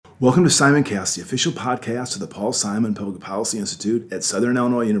Welcome to Simoncast, the official podcast of the Paul Simon Public Policy Institute at Southern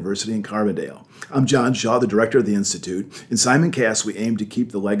Illinois University in Carbondale. I'm John Shaw, the director of the Institute. In Simoncast, we aim to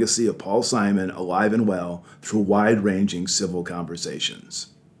keep the legacy of Paul Simon alive and well through wide-ranging civil conversations.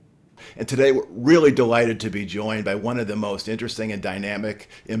 And today we're really delighted to be joined by one of the most interesting and dynamic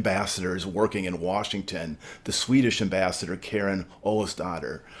ambassadors working in Washington, the Swedish ambassador, Karin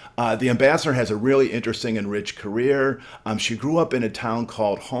Olofsdotter. The ambassador has a really interesting and rich career. She grew up in a town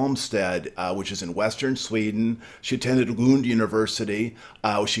called Halmstad, which is in western Sweden. She attended Lund University.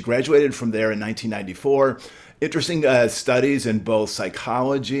 She graduated from there in 1994. Interesting studies in both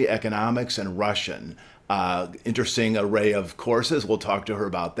psychology, economics, and Russian. Interesting array of courses. We'll talk to her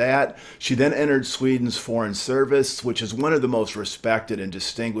about that. She then entered Sweden's Foreign Service, which is one of the most respected and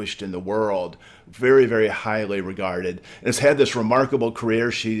distinguished in the world. Very, very highly regarded, and has had this remarkable career.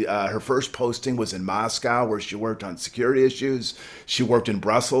 Her first posting was in Moscow, where she worked on security issues. She worked in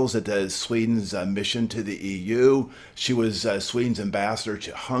Brussels at Sweden's mission to the EU. She was Sweden's ambassador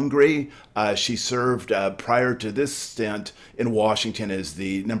to Hungary. She served prior to this stint in Washington as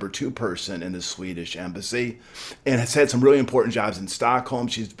the number 2 person in the Swedish embassy, and has had some really important jobs in Stockholm.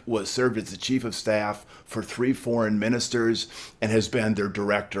 She served as the chief of staff for 3 foreign ministers and has been their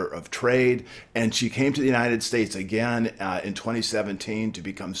director of trade. And she came to the United States again in 2017 to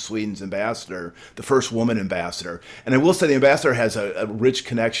become Sweden's ambassador, the first woman ambassador. And I will say the ambassador has a rich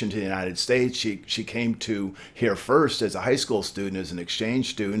connection to the United States. She came to here first as a high school student, as an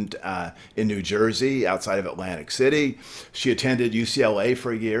exchange student in New Jersey, outside of Atlantic City. She attended UCLA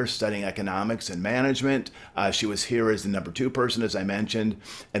for a year, studying economics and management. She was here as the number 2 person, as I mentioned,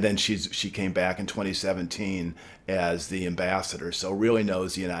 and then she came back in 2017 as the ambassador, so really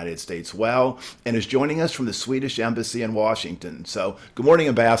knows the United States well, and is joining us from the Swedish Embassy in Washington. So good morning,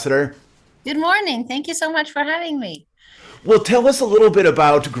 Ambassador. Good morning. Thank you so much for having me. Well, tell us a little bit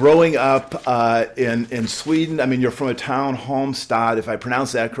about growing up in Sweden. I mean, you're from a town, Halmstad, if I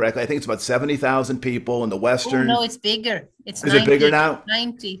pronounce that correctly. I think it's about 70,000 people in the western. Oh, no, it's bigger. It's Is 90, it bigger now?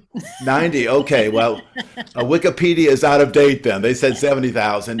 90. 90, okay. Well, Wikipedia is out of date then. They said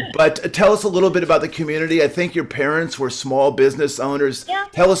 70,000. But tell us a little bit about the community. I think your parents were small business owners. Yeah.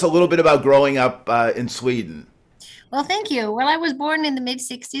 Tell us a little bit about growing up in Sweden. Well, thank you. Well, I was born in the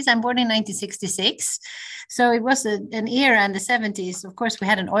mid-60s. I'm born in 1966. So it was an era in the 70s. Of course, we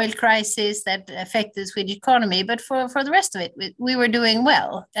had an oil crisis that affected the Swedish economy, but for the rest of it, we were doing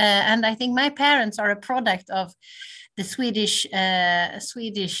well. And I think my parents are a product of the Swedish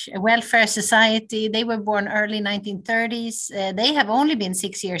welfare society. They were born early 1930s. They have only been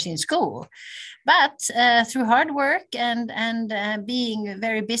 6 years in school. But through hard work and being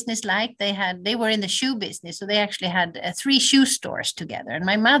very businesslike, they were in the shoe business. So they actually had 3 shoe stores together. And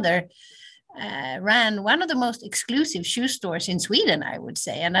my mother ran one of the most exclusive shoe stores in Sweden, I would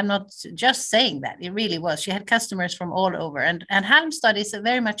say. And I'm not just saying that, it really was. She had customers from all over. And Halmstad is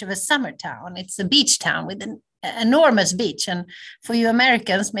very much of a summer town. It's a beach town with an enormous beach. And for you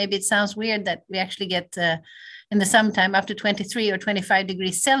Americans, maybe it sounds weird that we actually get in the summertime up to 23 or 25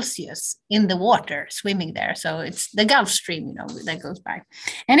 degrees Celsius in the water swimming there. So it's the Gulf Stream, that goes by.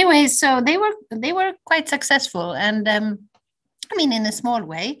 Anyway, so they were quite successful, and I mean, in a small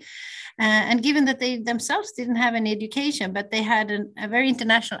way. And given that they themselves didn't have any education, but they had a very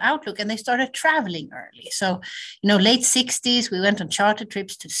international outlook, and they started traveling early. So, late 60s, we went on charter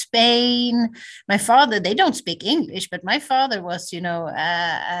trips to Spain. My father, they don't speak English, but my father was,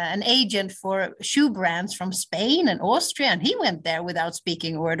 an agent for shoe brands from Spain and Austria. And he went there without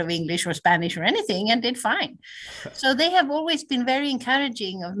speaking a word of English or Spanish or anything, and did fine. So they have always been very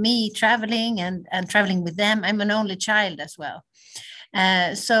encouraging of me traveling and traveling with them. I'm an only child as well.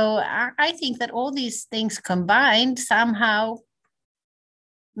 So I think that all these things combined somehow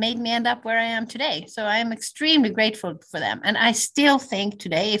made me end up where I am today. So I am extremely grateful for them. And I still think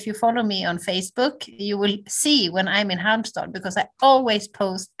today, if you follow me on Facebook, you will see when I'm in Halmstad, because I always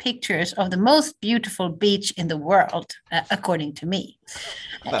post pictures of the most beautiful beach in the world, according to me.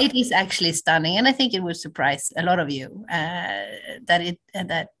 It is actually stunning. And I think it will surprise a lot of you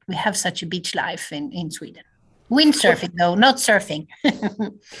that we have such a beach life in Sweden. Windsurfing, though, not surfing.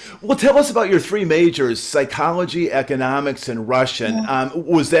 Well, tell us about your 3 majors: psychology, economics, and Russian.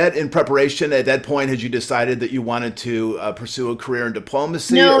 Was that in preparation? At that point, had you decided that you wanted to pursue a career in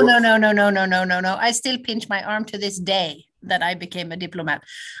diplomacy? No. I still pinch my arm to this day that I became a diplomat.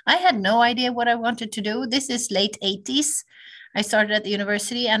 I had no idea what I wanted to do. This is late 80s. I started at the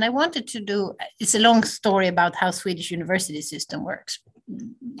university, and I wanted to do, it's a long story about how Swedish university system works.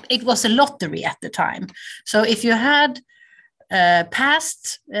 It was a lottery at the time. So if you had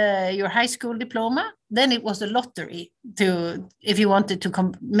passed your high school diploma, then it was a lottery if you wanted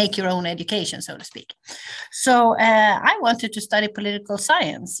to make your own education, so to speak. So I wanted to study political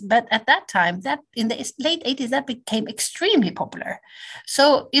science, but at that time, that in the late 80s, that became extremely popular.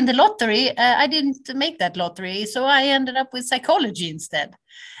 So in the lottery, I didn't make that lottery, so I ended up with psychology instead.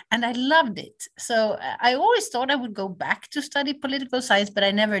 And I loved it. So I always thought I would go back to study political science, but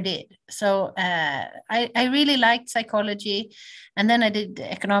I never did. So I really liked psychology. And then I did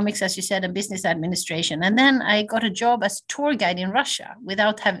economics, as you said, and business administration. And then I got a job as tour guide in Russia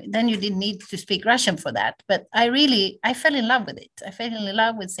then you didn't need to speak Russian for that. But I fell in love with it. I fell in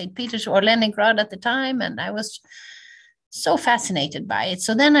love with St. Petersburg or Leningrad at the time. And I was so fascinated by it.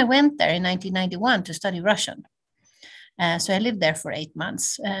 So then I went there in 1991 to study Russian. So I lived there for 8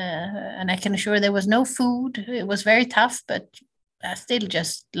 months, and I can assure there was no food. It was very tough, but I still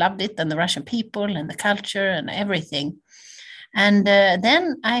just loved it and the Russian people and the culture and everything. And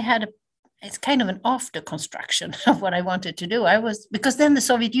then it's kind of an after construction of what I wanted to do. Because then the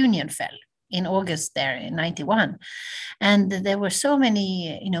Soviet Union fell in August there in 91. And there were so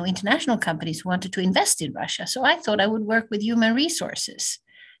many, international companies who wanted to invest in Russia. So I thought I would work with human resources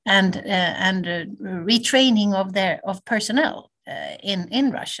and retraining of personnel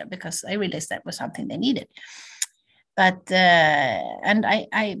in Russia, because I realized that was something they needed. But and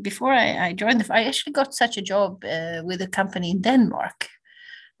before I joined, I actually got such a job with a company in Denmark.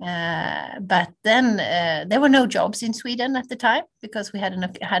 But then there were no jobs in Sweden at the time because we had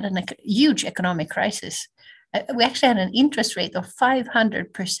a huge economic crisis. We actually had an interest rate of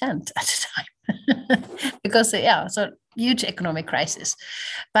 500% at the time because so huge economic crisis.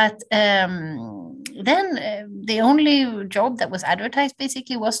 But then the only job that was advertised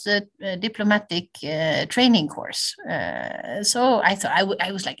basically was the diplomatic training course. So I thought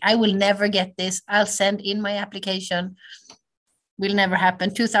I was like, I will never get this. I'll send in my application. Will never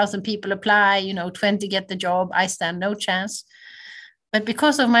happen. 2,000 people apply, 20 get the job. I stand no chance. But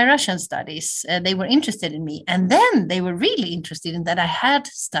because of my Russian studies, they were interested in me. And then they were really interested in that I had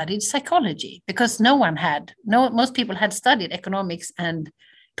studied psychology, because most people had studied economics and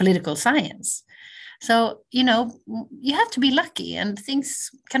political science. So, you have to be lucky and things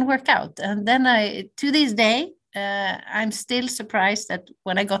can work out. And then to this day, I'm still surprised that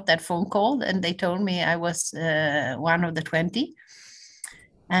when I got that phone call and they told me I was one of the 20.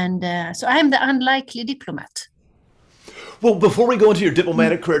 And so I'm the unlikely diplomat. Well, before we go into your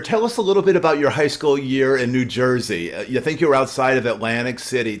diplomatic career, tell us a little bit about your high school year in New Jersey. You think you were outside of Atlantic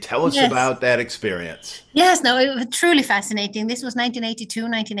City. Tell us about that experience. Yes, no, it was truly fascinating. This was 1982,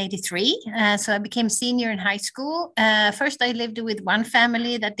 1983. So I became senior in high school. First, I lived with one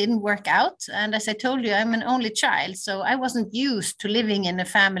family that didn't work out. And as I told you, I'm an only child. So I wasn't used to living in a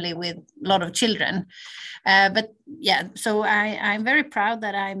family with a lot of children. So I'm very proud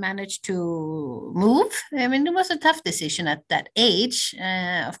that I managed to move. I mean, it was a tough decision at that age,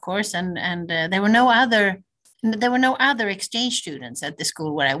 of course, and there were no other exchange students at the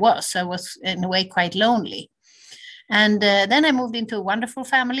school where I was. So I was in a way quite lonely. And then I moved into a wonderful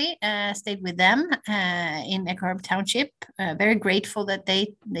family, stayed with them in Eckerham Township. Very grateful that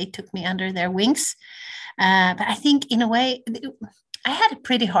they took me under their wings. But I think in a way, I had a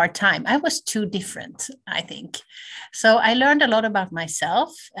pretty hard time. I was too different, I think. So I learned a lot about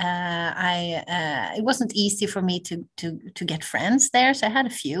myself. It wasn't easy for me to get friends there, so I had a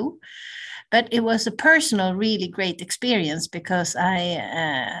few. But it was a personal, really great experience because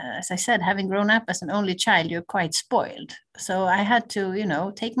as I said, having grown up as an only child, you're quite spoiled. So I had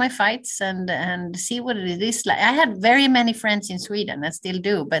to, take my fights and see what it is like. I had very many friends in Sweden, I still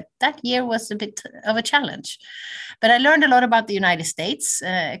do, but that year was a bit of a challenge. But I learned a lot about the United States.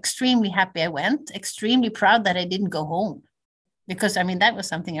 Extremely happy I went, extremely proud that I didn't go home because, that was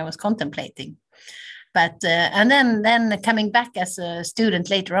something I was contemplating. But and then coming back as a student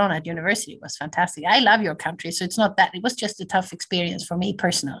later on at university was fantastic. I love your country, so it's not that. It was just a tough experience for me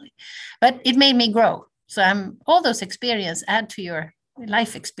personally, but it made me grow. So all those experiences add to your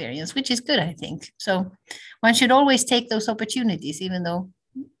life experience, which is good, I think. So one should always take those opportunities, even though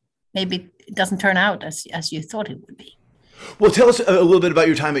maybe it doesn't turn out as you thought it would be. Well, tell us a little bit about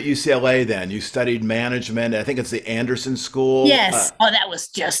your time at UCLA then. You studied management. I think it's the Anderson School. Yes. That was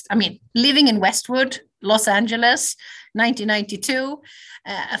just, living in Westwood, Los Angeles, 1992,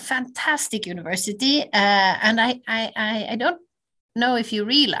 a fantastic university. And I don't know if you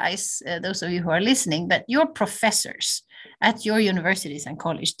realize, those of you who are listening, that your professors at your universities and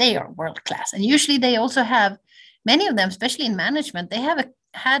college, they are world class. And usually they also have, many of them, especially in management, they have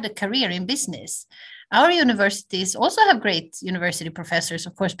had a career in business. Our universities also have great university professors,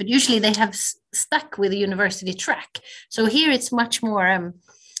 of course, but usually they have stuck with the university track. So here it's much more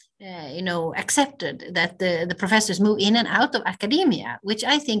accepted that the professors move in and out of academia, which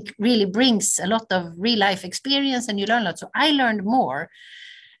I think really brings a lot of real life experience, and you learn a lot. So I learned more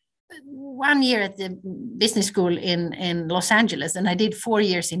 1 year at the business school in Los Angeles, and I did 4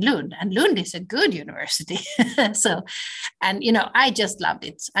 years in Lund, and Lund is a good university. So, and I just loved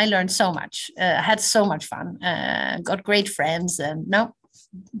it. I learned so much, had so much fun, got great friends, and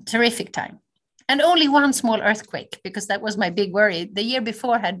terrific time. And only one small earthquake, because that was my big worry. The year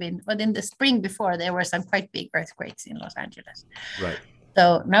before had been, but in the spring before, there were some quite big earthquakes in Los Angeles. Right.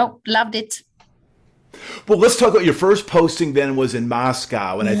 So loved it. Well, let's talk about your first posting then was in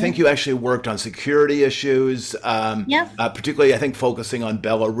Moscow. And I think you actually worked on security issues, particularly, I think, focusing on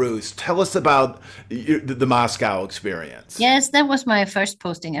Belarus. Tell us about the Moscow experience. Yes, that was my first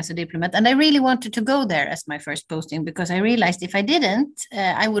posting as a diplomat. And I really wanted to go there as my first posting, because I realized if I didn't,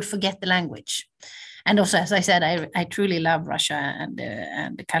 I would forget the language. And also, as I said, I truly love Russia and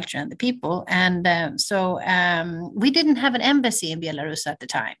the culture and the people. And so we didn't have an embassy in Belarus at the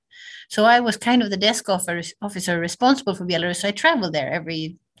time. So I was kind of the desk officer responsible for Belarus. So I traveled there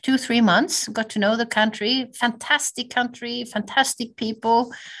every 2-3 months, got to know the country, fantastic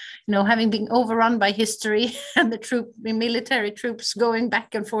people, having been overrun by history and the military troops going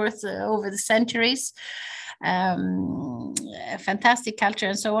back and forth over the centuries. Fantastic culture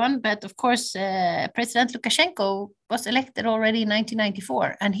and so on. But of course, President Lukashenko was elected already in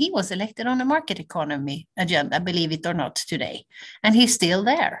 1994, and he was elected on a market economy agenda, believe it or not, today. And he's still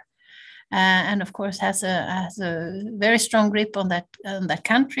there. And of course has a very strong grip on that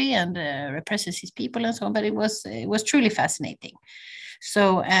country, and represses his people and so on. But it was truly fascinating.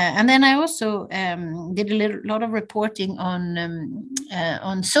 So and then I also did a lot of reporting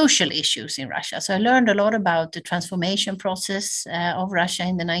on social issues in Russia. So I learned a lot about the transformation process of Russia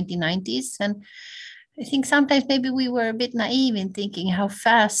in the 1990s, and I think sometimes maybe we were a bit naive in thinking how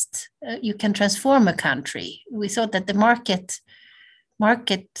fast you can transform a country. We thought that the market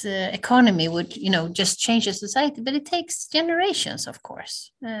economy would, just change the society, but it takes generations, of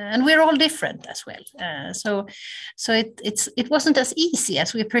course, and we're all different as well. So it wasn't as easy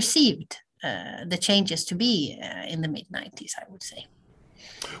as we perceived the changes to be in the mid-90s, I would say.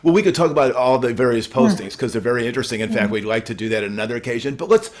 Well, we could talk about all the various postings because they're very interesting. In fact, we'd like to do that on another occasion. But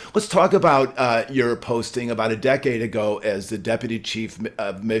let's talk about your posting about a decade ago as the deputy chief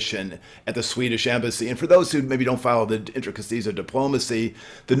of mission at the Swedish embassy. And for those who maybe don't follow the intricacies of diplomacy,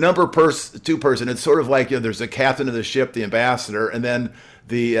 the number two person, it's sort of like there's a captain of the ship, the ambassador, and then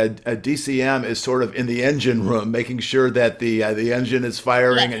the DCM is sort of in the engine room, making sure that the engine is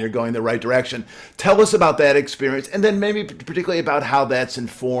firing and you're going the right direction. Tell us about that experience, and then maybe particularly about how that's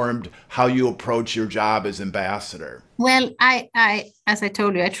informed how you approach your job as ambassador. Well, I as I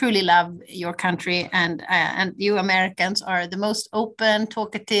told you, I truly love your country, and you Americans are the most open,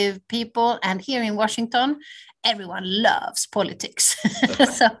 talkative people. And here in Washington, everyone loves politics.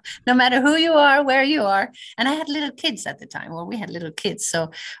 So no matter who you are, where you are, and I had little kids at the time. Well, we had little kids. So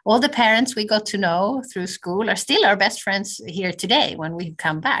all the parents we got to know through school are still our best friends here today when we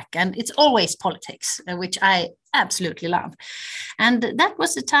come back. And it's always politics, which I absolutely love. And that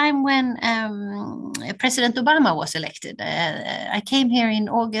was the time when President Obama was elected. I came here in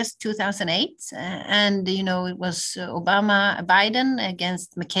August 2008, and, it was Biden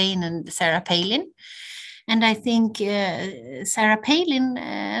against McCain and Sarah Palin. And I think Sarah Palin,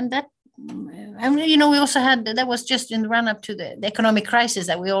 and that, we also had, that was just in the run up to the economic crisis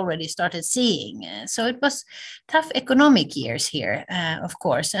that we already started seeing. So it was tough economic years here, of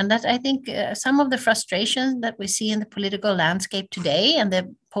course. And that I think some of the frustration that we see in the political landscape today and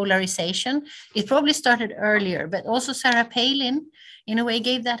the polarization, it probably started earlier, but also Sarah Palin in a way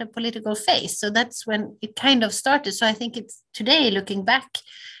gave that a political face. So that's when it kind of started. So I think it's today, looking back,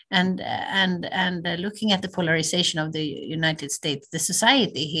 and looking at the polarization of the United States, the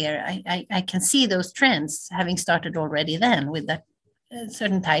society here, I can see those trends having started already then with that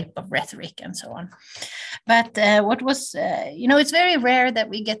certain type of rhetoric and so on. But what was, it's very rare that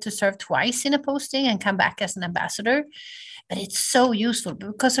we get to serve twice in a posting and come back as an ambassador, but it's so useful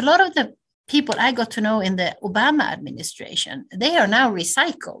because a lot of the people I got to know in the Obama administration, they are now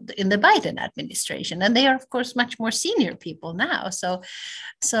recycled in the Biden administration, and they are, of course, much more senior people now. So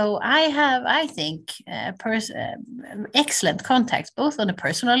I have, I think, excellent contacts, both on a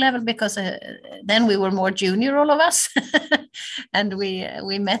personal level, because then we were more junior, all of us, and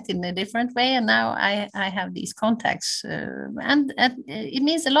we met in a different way. And now I have these contacts, and it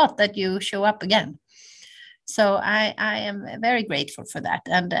means a lot that you show up again. So I am very grateful for that.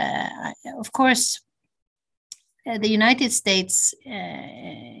 And of course, the United States,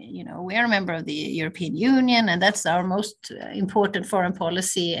 we are a member of the European Union, and that's our most important foreign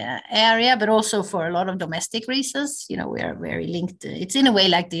policy area, but also for a lot of domestic reasons. We are very linked. It's in a way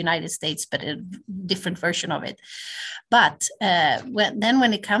like the United States, but a different version of it. But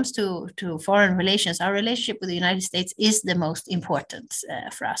when it comes to foreign relations, our relationship with the United States is the most important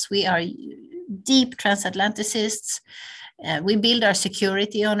for us. We are deep transatlanticists. We build our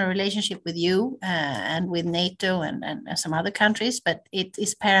security on a relationship with you and with NATO and some other countries, but it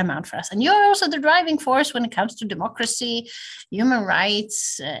is paramount for us. And you're also the driving force when it comes to democracy, human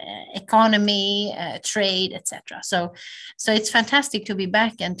rights, economy, trade, etc. So it's fantastic to be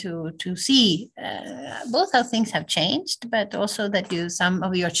back and to see both how things have changed, but also that some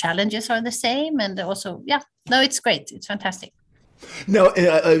of your challenges are the same. And also, it's great. It's fantastic. No,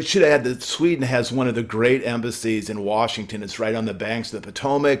 I should add that Sweden has one of the great embassies in Washington. It's right on the banks of the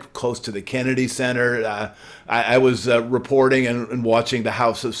Potomac, close to the Kennedy Center. I was reporting and watching the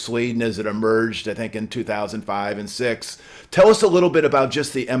House of Sweden as it emerged, I think, in 2005 and 2006. Tell us a little bit about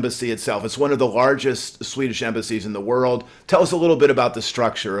just the embassy itself. It's one of the largest Swedish embassies in the world. Tell us a little bit about the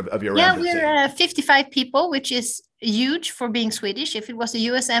structure of your embassy. Yeah, we're 55 people, which is huge for being Swedish. If it was a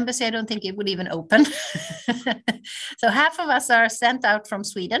US embassy, I don't think it would even open. So half of us are sent out from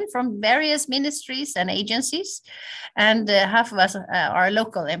Sweden, from various ministries and agencies, and half of us are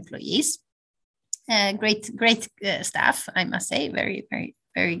local employees. Great staff, I must say, very, very,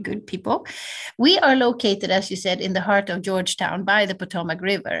 very good people. We are located, as you said, in the heart of Georgetown by the Potomac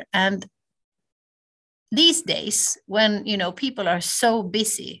River. And these days, when people are so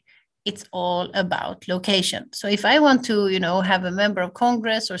busy, it's all about location. So if I want to, have a member of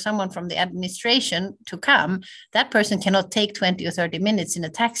Congress or someone from the administration to come, that person cannot take 20 or 30 minutes in a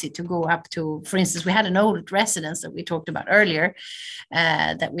taxi to go up to, for instance, we had an old residence that we talked about earlier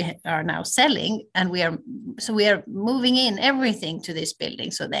that we are now selling. And we are moving in everything to this building.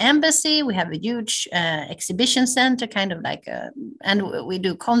 So the embassy, we have a huge exhibition center, kind of like, and we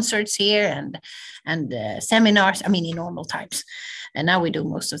do concerts here and seminars, in normal times. And now we do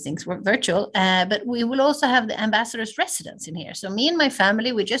most of things virtual, but we will also have the ambassador's residence in here. So me and my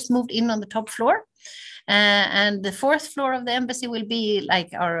family, we just moved in on the top floor. And the fourth floor of the embassy will be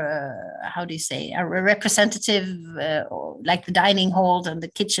like our, our representative, like the dining hall and the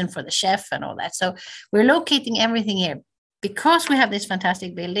kitchen for the chef and all that. So we're locating everything here because we have this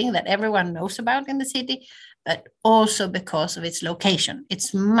fantastic building that everyone knows about in the city, but also because of its location.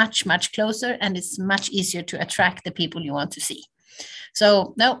 It's much, much closer and it's much easier to attract the people you want to see.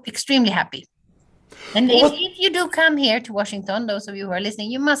 So, no, extremely happy. And if you do come here to Washington, those of you who are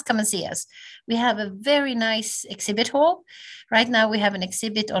listening, you must come and see us. We have a very nice exhibit hall. Right now, we have an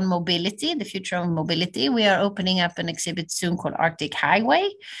exhibit on mobility, the future of mobility. We are opening up an exhibit soon called Arctic Highway.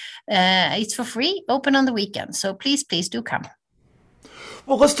 It's for free, open on the weekend. So please do come.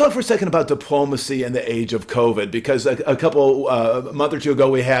 Well, let's talk for a second about diplomacy in the age of COVID, because a month or two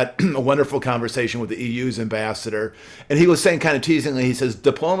ago, we had a wonderful conversation with the EU's ambassador, and he was saying kind of teasingly, he says,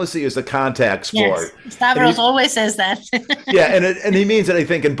 diplomacy is a contact sport. Yes, Stavros always says that. Yeah, and he means that, I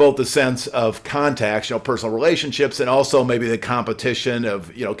think, in both the sense of contacts, personal relationships, and also maybe the competition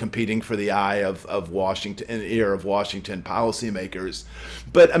of, competing for the eye of Washington, and ear of Washington policymakers.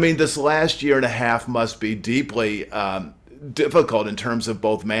 But, this last year and a half must be deeply difficult in terms of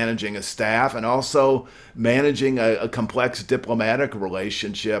both managing a staff and also managing a complex diplomatic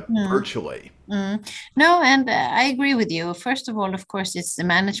relationship virtually. No, and I agree with you. First of all, of course, it's the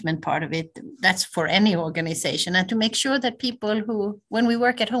management part of it. That's for any organization. And to make sure that people when we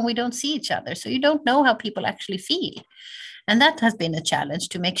work at home, we don't see each other. So you don't know how people actually feel. And that has been a challenge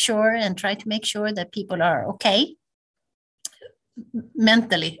to make sure and try to make sure that people are okay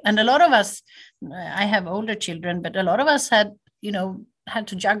mentally. And a lot of us, I have older children, but a lot of us had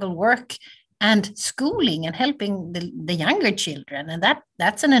to juggle work and schooling and helping the younger children. And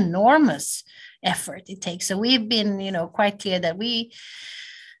that's an enormous effort it takes. So we've been, quite clear that we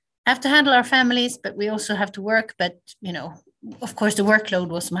have to handle our families, but we also have to work. But, of course, the workload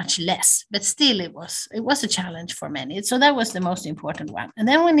was much less, but still it was a challenge for many. So that was the most important one. And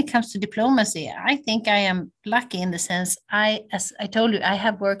then when it comes to diplomacy, I think I am lucky in the sense as I told you, I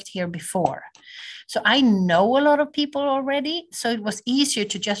have worked here before. So I know a lot of people already. So it was easier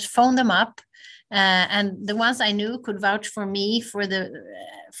to just phone them up. And the ones I knew could vouch for me for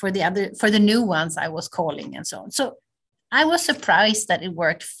the new ones I was calling and so on. So I was surprised that it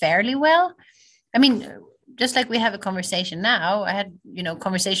worked fairly well. Just like we have a conversation now, I had,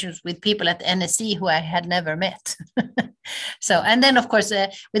 conversations with people at the NSC who I had never met. So, and then of course,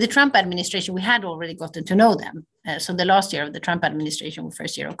 with the Trump administration, we had already gotten to know them. So the last year of the Trump administration,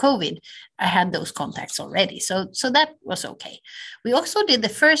 first year of COVID, I had those contacts already. So that was okay. We also did the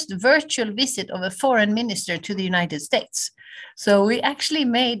first virtual visit of a foreign minister to the United States. So we actually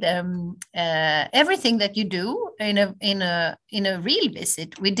made everything that you do in a real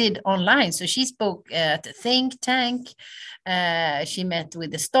visit, we did online. So she spoke at a think tank. She met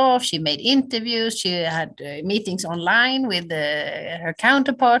with the staff. She made interviews. She had meetings online with her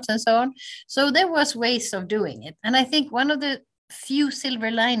counterparts and so on. So there was ways of doing it. And I think one of the few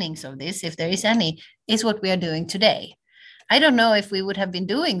silver linings of this, if there is any, is what we are doing today. I don't know if we would have been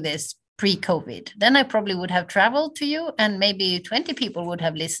doing this pre-COVID. Then I probably would have traveled to you and maybe 20 people would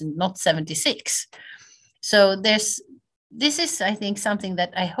have listened, not 76. So this is, I think, something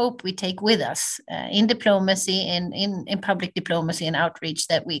that I hope we take with us in diplomacy, in public diplomacy and outreach,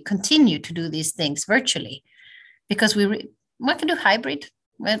 that we continue to do these things virtually, because one can do hybrid,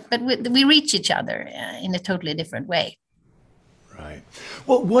 but we reach each other in a totally different way. Right.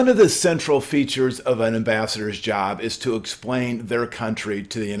 Well, one of the central features of an ambassador's job is to explain their country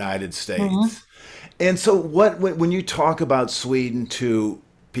to the United States. Mm-hmm. And so when you talk about Sweden to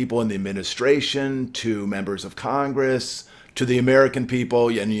people in the administration, to members of Congress, to the American people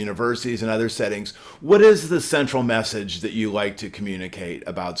and universities and other settings, what is the central message that you like to communicate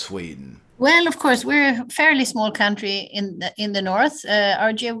about Sweden? Well, of course, we're a fairly small country in the north.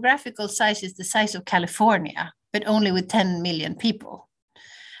 Our geographical size is the size of California, but only with 10 million people.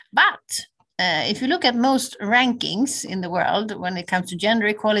 But if you look at most rankings in the world, when it comes to gender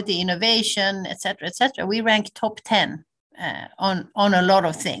equality, innovation, et cetera, we rank top 10 on a lot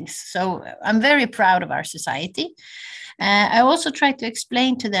of things. So I'm very proud of our society. I also try to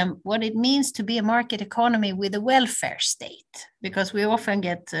explain to them what it means to be a market economy with a welfare state, because we often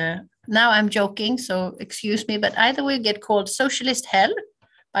get, now I'm joking, so excuse me, but either we get called socialist hell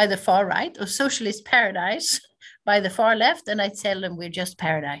by the far right or socialist paradise by the far left, and I tell them we're just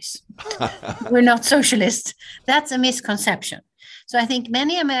paradise. We're not socialist. That's a misconception. So I think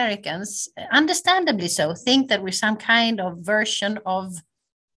many Americans, understandably so, think that we're some kind of version of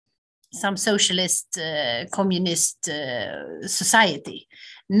some socialist, communist society.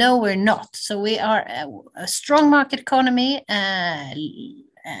 No, we're not. So we are a strong market economy.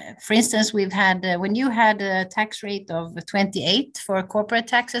 For instance, we've had, when you had a tax rate of 28 for corporate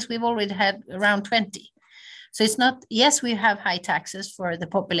taxes, we've already had around 20. So it's not, yes, we have high taxes for the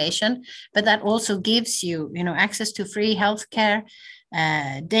population, but that also gives you, access to free healthcare,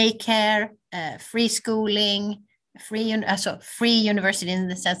 daycare, free schooling, free university in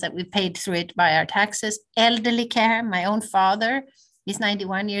the sense that we paid through it by our taxes, elderly care. My own father, he's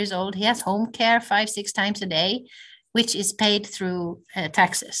 91 years old. He has home care 5-6 times a day, which is paid through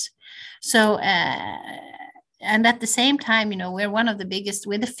taxes. So, and at the same time, we're one of the biggest,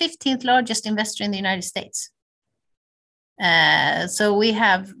 we're the 15th largest investor in the United States. So we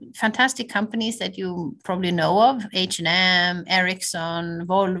have fantastic companies that you probably know of, H&M, Ericsson,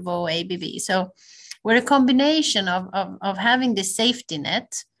 Volvo, ABB. So we're a combination of having this safety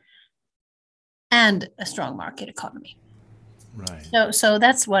net and a strong market economy. Right. So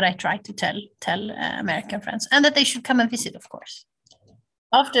that's what I try to tell American friends, and that they should come and visit, of course.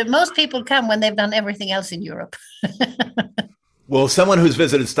 After most people come when they've done everything else in Europe. Well, someone who's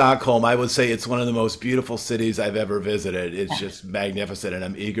visited Stockholm, I would say it's one of the most beautiful cities I've ever visited. It's just magnificent, and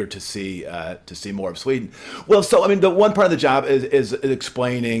I'm eager to see more of Sweden. Well, so I mean, the one part of the job is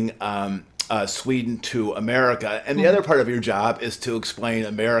explaining Sweden to America, and the other part of your job is to explain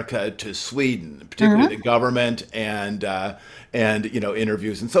America to Sweden, particularly the government and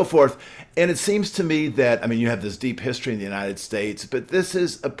interviews and so forth. And it seems to me that, I mean, you have this deep history in the United States, but this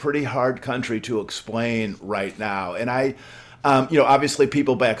is a pretty hard country to explain right now. And obviously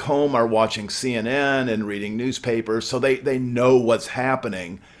people back home are watching CNN and reading newspapers, so they know what's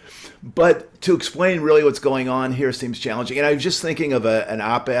happening. But to explain really what's going on here seems challenging. And I was just thinking of an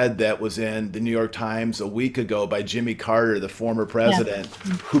op-ed that was in the New York Times a week ago by Jimmy Carter, the former president,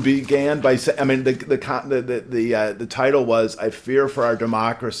 who began by saying, I mean, the title was, "I fear for our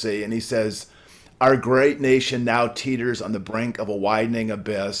democracy." And he says, "Our great nation now teeters on the brink of a widening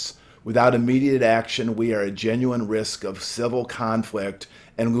abyss. Without immediate action, we are at genuine risk of civil conflict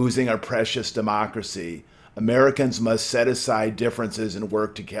and losing our precious democracy. Americans must set aside differences and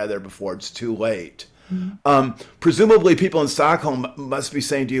work together before it's too late." Presumably people in Stockholm must be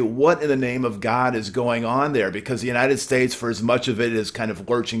saying to you, what in the name of God is going on there? Because the United States, for as much of it as kind of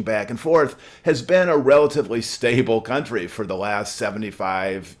lurching back and forth, has been a relatively stable country for the last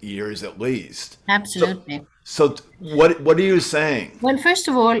 75 years at least. Absolutely. So what are you saying? Well, first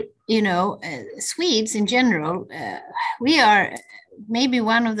of all, Swedes in general, we are maybe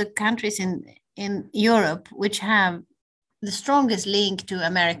one of the countries in in Europe which have the strongest link to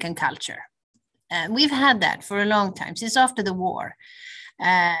American culture. We've had that for a long time, since after the war,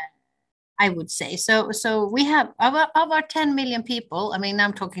 I would say. So we have, of our 10 million people, I mean,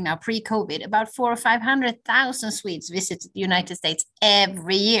 I'm talking now pre-COVID, about 400,000 or 500,000 Swedes visit the United States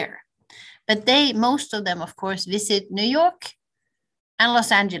every year. But most of them, of course, visit New York and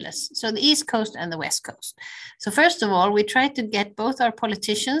Los Angeles, so the East Coast and the West Coast. So first of all, we try to get both our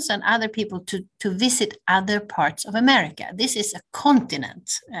politicians and other people to visit other parts of America. This is a continent,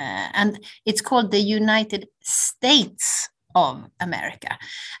 and it's called the United States of America.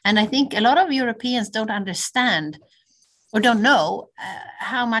 And I think a lot of Europeans don't understand or don't know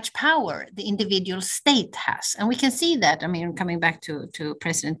how much power the individual state has. And we can see that, I mean, coming back to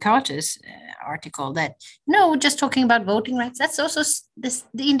President Carter's article, that, just talking about voting rights, that's also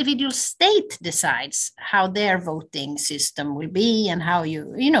the individual state decides how their voting system will be and how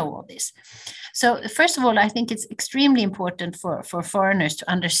all this. So first of all, I think it's extremely important for foreigners to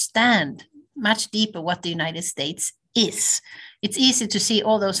understand much deeper what the United States is. It's easy to see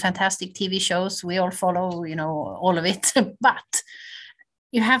all those fantastic TV shows. We all follow, all of it, but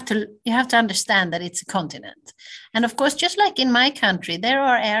you have to understand that it's a continent. And of course, just like in my country, there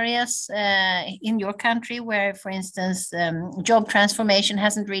are areas in your country where, for instance, job transformation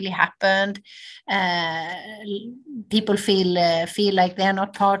hasn't really happened. People feel like they're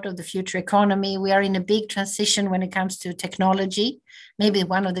not part of the future economy. We are in a big transition when it comes to technology, maybe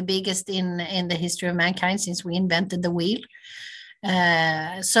one of the biggest in the history of mankind since we invented the wheel.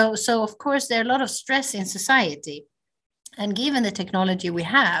 So of course, there are a lot of stress in society. And given the technology we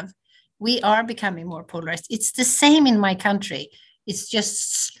have, we are becoming more polarized. It's the same in my country. It's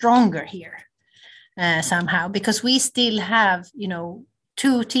just stronger here somehow, because we still have,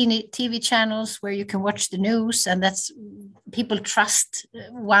 two TV channels where you can watch the news, and that's, people trust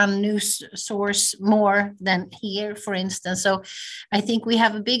one news source more than here, for instance. So I think we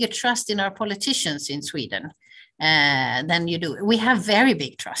have a bigger trust in our politicians in Sweden than you do. We have very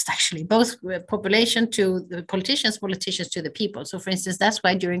big trust, actually, both population to the politicians to the people. So for instance, that's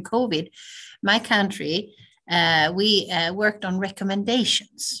why during COVID, my country, we worked on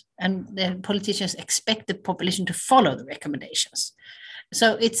recommendations, and the politicians expect the population to follow the recommendations.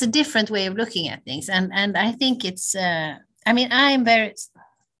 So it's a different way of looking at things. And I think it's, I'm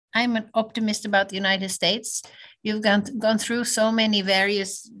an optimist about the United States. You've gone through so many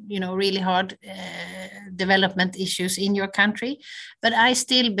various, really hard development issues in your country, but I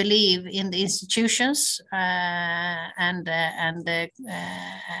still believe in the institutions and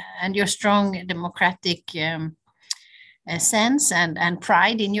your strong democratic sense and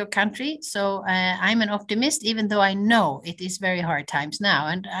pride in your country. So I'm an optimist, even though I know it is very hard times now.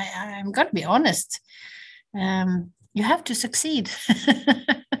 And I'm going to be honest, you have to succeed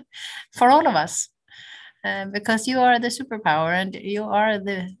for all of us. Because you are the superpower, and you are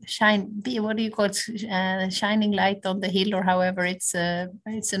the what do you call it? Shining light on the hill, or however it's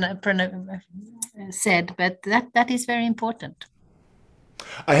said. But that is very important.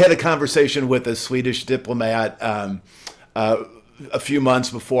 I had a conversation with a Swedish diplomat a few months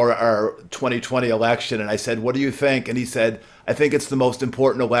before our 2020 election, and I said, "What do you think?" And he said, "I think it's the most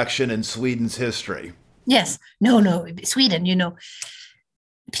important election in Sweden's history." Yes. No, Sweden,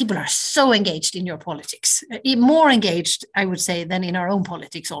 people are so engaged in your politics, more engaged, I would say, than in our own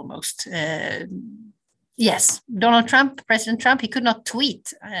politics almost. Yes, President Trump, he could not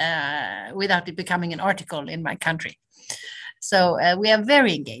tweet without it becoming an article in my country. So we are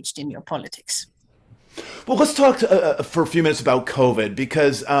very engaged in your politics. Well, let's talk for a few minutes about COVID,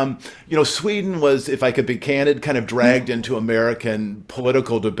 because, Sweden was, if I could be candid, kind of dragged into American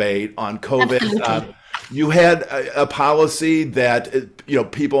political debate on COVID. You had a policy that,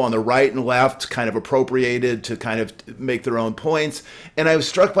 people on the right and left kind of appropriated to kind of make their own points. And I was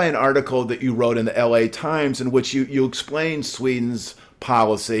struck by an article that you wrote in the LA Times in which you explained Sweden's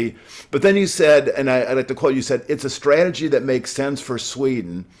policy. But then you said, and I'd like to quote, you said, "It's a strategy that makes sense for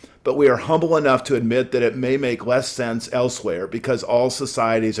Sweden, but we are humble enough to admit that it may make less sense elsewhere because all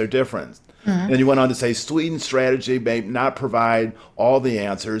societies are different." Mm-hmm. And you went on to say, "Sweden's strategy may not provide all the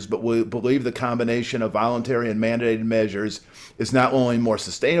answers, but we believe the combination of voluntary and mandated measures is not only more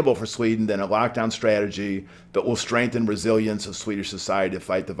sustainable for Sweden than a lockdown strategy but will strengthen resilience of Swedish society to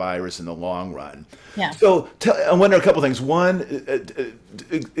fight the virus in the long run. Yeah. So I wonder a couple things. One,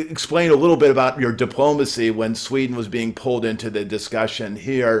 explain a little bit about your diplomacy when Sweden was being pulled into the discussion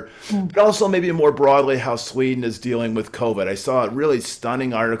here, but also maybe more broadly how Sweden is dealing with COVID. I saw a really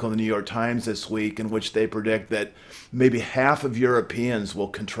stunning article in the New York Times this week in which they predict that maybe half of Europeans will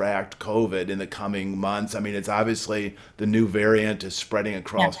contract COVID in the coming months. I mean, it's obviously the new variant is spreading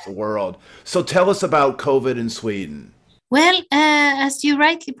across the world. So tell us about COVID in Sweden. Well, as you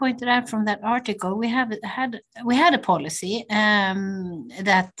rightly pointed out from that article, we had a policy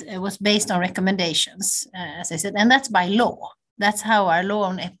that was based on recommendations, as I said, and that's by law. That's how our law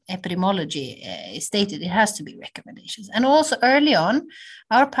on epidemiology is stated. It has to be recommendations. And also early on,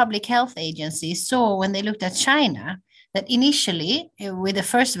 our public health agency saw when they looked at China that initially, with the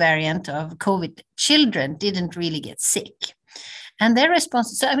first variant of COVID, children didn't really get sick. And their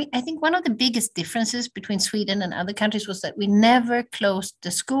response, so I mean, I think one of the biggest differences between Sweden and other countries was that we never closed the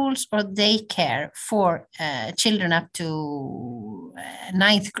schools or daycare for children up to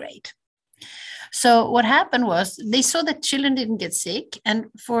ninth grade. So what happened was they saw that children didn't get sick, and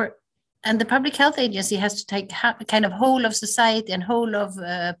the public health agency has to take kind of whole of society and whole of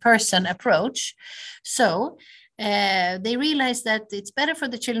person approach. So they realized that it's better for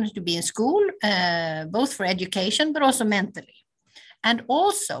the children to be in school, both for education, but also mentally. And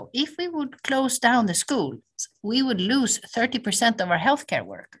also, if we would close down the schools, we would lose 30% of our healthcare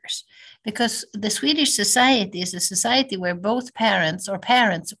workers, because the Swedish society is a society where both parents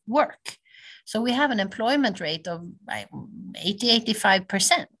work. So we have an employment rate of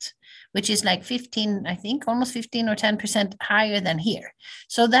 80-85%, which is like 15, I think, almost 15 or 10% higher than here.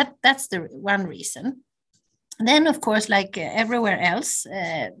 So that's the one reason. Then, of course, like everywhere else,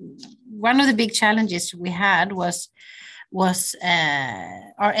 one of the big challenges we had was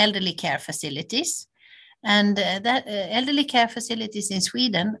our elderly care facilities. And that elderly care facilities in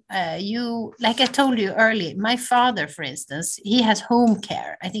Sweden, like I told you earlier, my father, for instance, he has home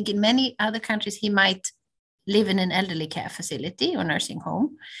care. I think in many other countries, he might live in an elderly care facility or nursing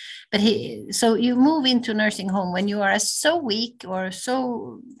home. But so you move into nursing home when you are so weak or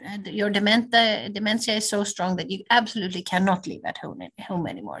your dementia is so strong that you absolutely cannot live at home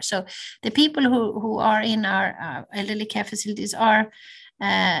anymore. So the people who are in our elderly care facilities are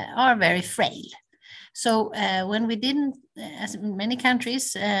very frail. So when we didn't, as in many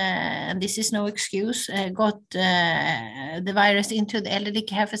countries, and this is no excuse, got the virus into the elderly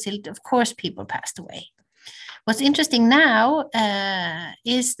care facility, of course, people passed away. What's interesting now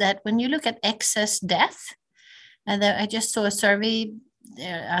is that when you look at excess death, and I just saw a survey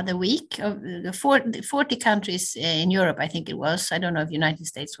the other week of the 40 countries in Europe, I think it was, I don't know if United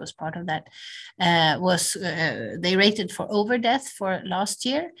States was part of that, they rated for over death for last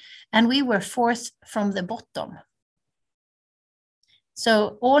year, and we were fourth from the bottom.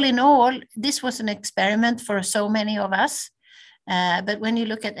 So all in all, this was an experiment for so many of us. But when you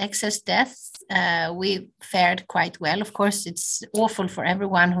look at excess deaths, we fared quite well. Of course, it's awful for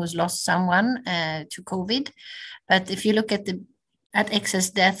everyone who's lost someone to COVID. But if you look at excess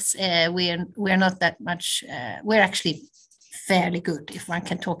deaths, we're not that much. We're actually fairly good, if one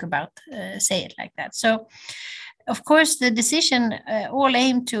can say it like that. So, of course, the decision all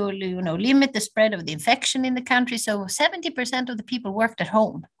aimed to limit the spread of the infection in the country. So 70% of the people worked at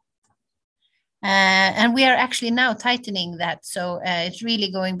home. And we are actually now tightening that. So it's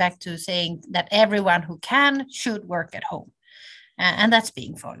really going back to saying that everyone who can should work at home. And that's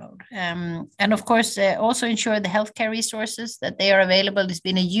being followed. And of course, also ensure the healthcare resources that they are available. There's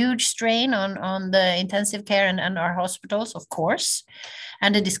been a huge strain on the intensive care and our hospitals, of course.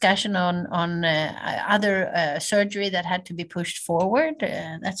 And a discussion on other surgery that had to be pushed forward.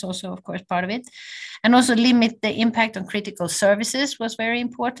 That's also, of course, part of it. And also limit the impact on critical services was very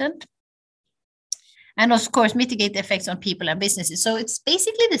important. And of course, mitigate the effects on people and businesses. So it's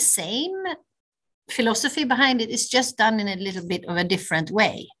basically the same philosophy behind it. It's just done in a little bit of a different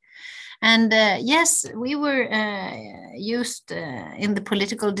way. And yes, we were used in the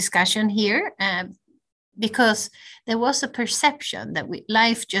political discussion here because there was a perception that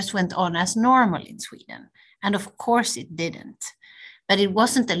life just went on as normal in Sweden. And of course it didn't. But it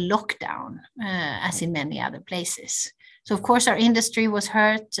wasn't a lockdown as in many other places. So, of course, our industry was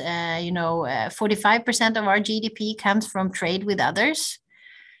hurt. 45% of our GDP comes from trade with others.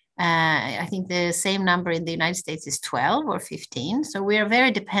 I think the same number in the United States is 12 or 15. So we are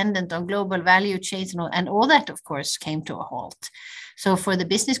very dependent on global value chains, and all that, of course, came to a halt. So for the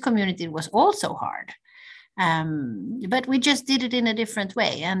business community, it was also hard. But we just did it in a different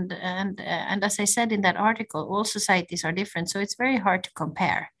way. And as I said in that article, all societies are different. So it's very hard to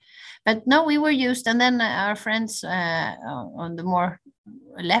compare. But no, we were used, and then our friends on the more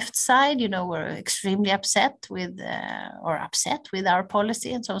left side, were extremely upset with our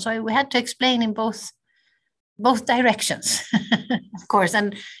policy and so on. So we had to explain in both directions, of course.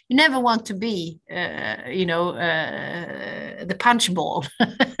 And you never want to be, the punch ball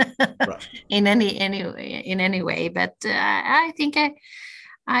right. in any way. But I think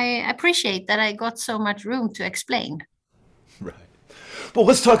I appreciate that I got so much room to explain. Right. Well,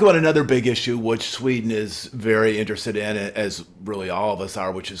 let's talk about another big issue, which Sweden is very interested in, as really all of us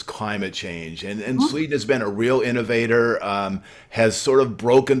are, which is climate change. And mm-hmm. Sweden has been a real innovator, has sort of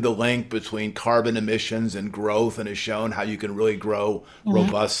broken the link between carbon emissions and growth, and has shown how you can really grow mm-hmm.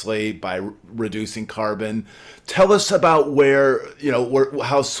 robustly by reducing carbon. Tell us about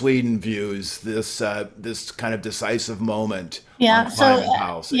how Sweden views this kind of decisive moment.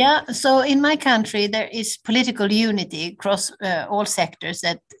 So in my country, there is political unity across all sectors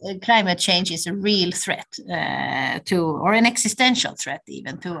that climate change is a real threat or an existential threat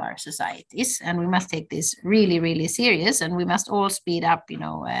even to our societies. And we must take this really, really serious, and we must all speed up,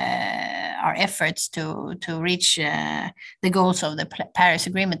 our efforts to reach the goals of the Paris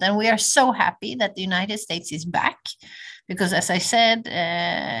Agreement. And we are so happy that the United States is back. Because, as I said,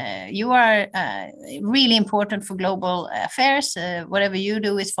 you are really important for global affairs. Whatever you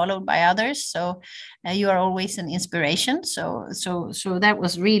do is followed by others. So you are always an inspiration. So that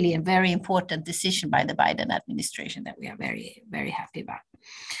was really a very important decision by the Biden administration that we are very, very happy about.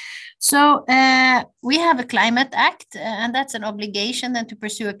 So we have a Climate Act, and that's an obligation then to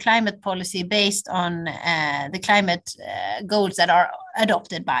pursue a climate policy based on the climate goals that are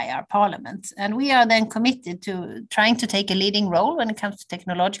adopted by our parliament. And we are then committed to trying to take a leading role when it comes to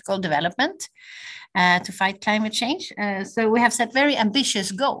technological development to fight climate change. So we have set very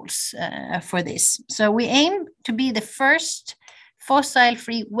ambitious goals for this. So we aim to be the first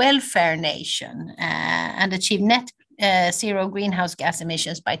fossil-free welfare nation and achieve net zero greenhouse gas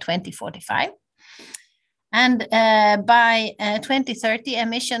emissions by 2045. And by 2030,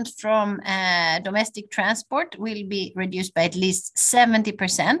 emissions from domestic transport will be reduced by at least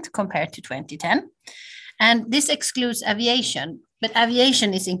 70% compared to 2010. And this excludes aviation, but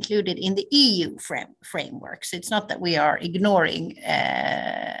aviation is included in the EU framework. So it's not that we are ignoring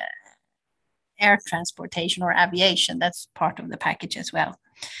air transportation or aviation. That's part of the package as well.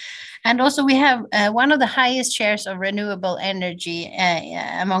 And also we have one of the highest shares of renewable energy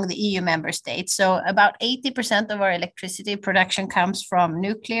among the EU member states. So about 80% of our electricity production comes from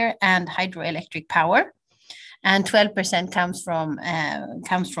nuclear and hydroelectric power, and 12% comes from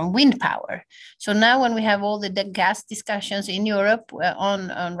wind power. So now when we have all the gas discussions in Europe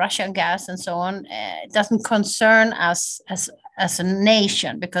on Russian gas and so on, it doesn't concern us as a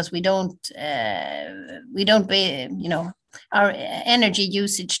nation, because we don't be, our energy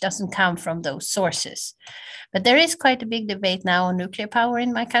usage doesn't come from those sources. But there is quite a big debate now on nuclear power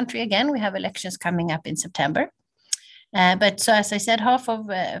in my country. Again, we have elections coming up in September. But so, as I said, half of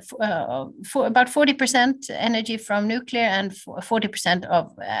about 40% energy from nuclear and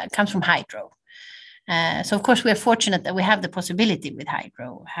 40% comes from hydro. So, of course, we are fortunate that we have the possibility with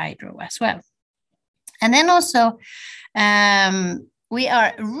hydro as well. And then also, we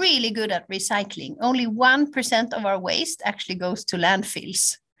are really good at recycling. Only 1% of our waste actually goes to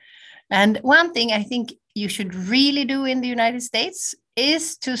landfills. And one thing I think you should really do in the United States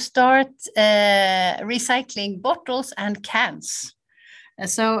is to start recycling bottles and cans.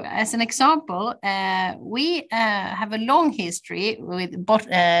 So as an example, we have a long history with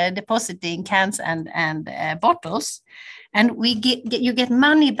depositing cans and bottles. And you get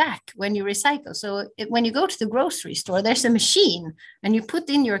money back when you recycle. So when you go to the grocery store, there's a machine and you put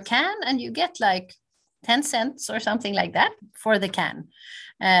in your can and you get like 10 cents or something like that for the can.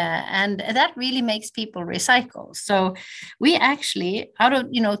 And that really makes people recycle. So we actually, out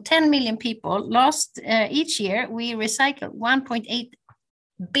of 10 million people each year, we recycle 1.8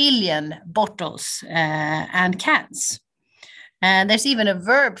 billion bottles and cans. And there's even a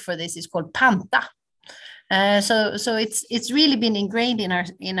verb for this. It's called panta. So it's really been ingrained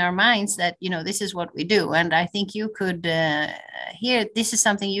in our minds that this is what we do, and I think you could hear this is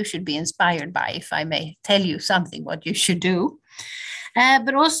something you should be inspired by, if I may tell you something what you should do.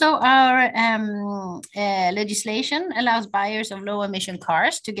 But also our legislation allows buyers of low emission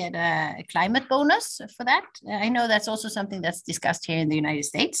cars to get a climate bonus for that. I know that's also something that's discussed here in the United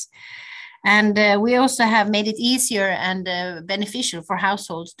States. And we also have made it easier and beneficial for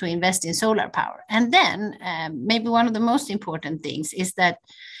households to invest in solar power. And then maybe one of the most important things is that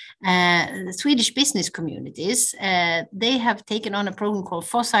the Swedish business communities, they have taken on a program called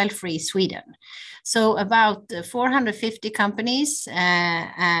Fossil Free Sweden. So about 450 companies,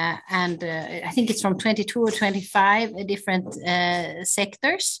 and I think it's from 22 or 25 different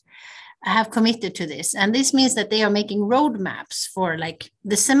sectors, have committed to this. And this means that they are making roadmaps for like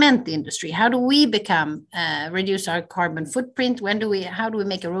the cement industry. How do we become, reduce our carbon footprint? How do we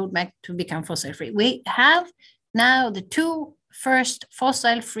make a roadmap to become fossil free? We have now the 2 first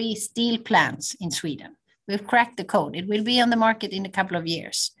fossil free steel plants in Sweden. We've cracked the code. It will be on the market in a couple of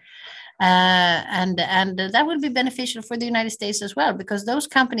years. And that will be beneficial for the United States as well, because those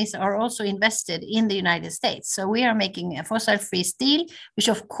companies are also invested in the United States. So we are making a fossil-free steel, which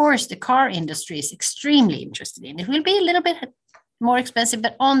of course the car industry is extremely interested in. It will be a little bit more expensive,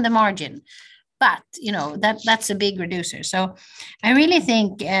 but on the margin. But that's a big reducer. So I really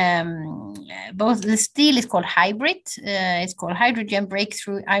think both the steel is called hybrid. It's called hydrogen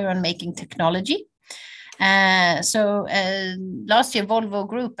breakthrough iron making technology. So last year, Volvo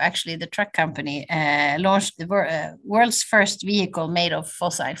Group, actually the truck company, launched the world's first vehicle made of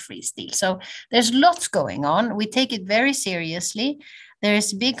fossil-free steel. So there's lots going on. We take it very seriously. There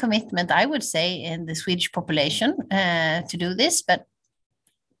is a big commitment, I would say, in the Swedish population to do this, but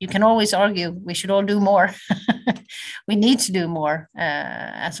you can always argue we should all do more. We need to do more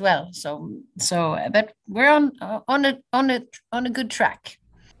as well. But we're on a good track.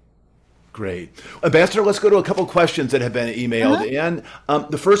 Great. Ambassador, let's go to a couple questions that have been emailed in.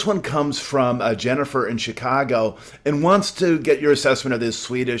 The first one comes from Jennifer in Chicago and wants to get your assessment of this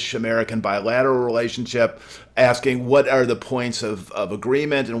Swedish-American bilateral relationship, asking what are the points of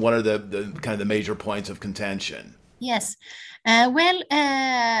agreement and what are the kind of the major points of contention? Yes.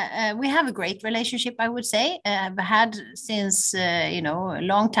 We have a great relationship, I would say. I've had since, a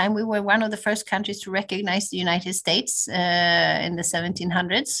long time. We were one of the first countries to recognize the United States in the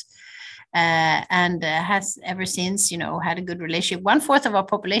 1700s. And has ever since, had a good relationship. 1/4 of our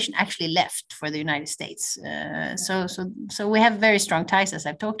population actually left for the United States. So we have very strong ties, as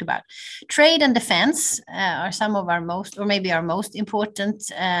I've talked about. Trade and defense are some of our most, or maybe our most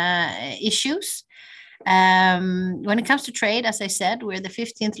important issues. When it comes to trade, as I said, we're the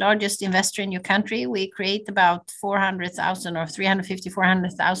 15th largest investor in your country. We create about 400,000 or 350,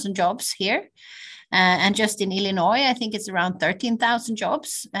 400,000 jobs here. And just in Illinois, I think it's around 13,000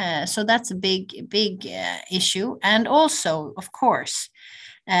 jobs. So that's a big issue. And also, of course,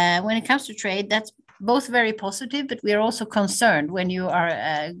 when it comes to trade, that's both very positive, but we are also concerned when you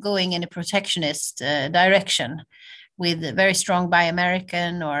are going in a protectionist direction with very strong Buy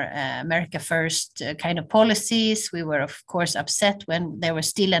American or America First kind of policies. We were, of course, upset when there were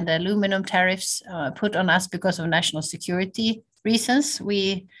steel and aluminum tariffs put on us because of national security reasons.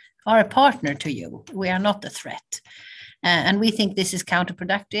 We are a partner to you. We are not a threat. And we think this is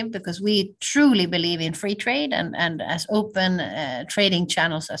counterproductive because we truly believe in free trade and as open trading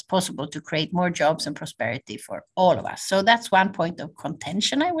channels as possible to create more jobs and prosperity for all of us. So that's one point of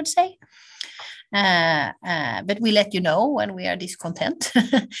contention, I would say. But we let you know when we are discontent.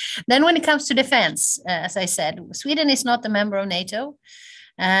 Then when it comes to defense, as I said, Sweden is not a member of NATO.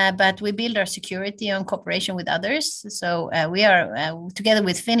 But we build our security on cooperation with others. So we are, together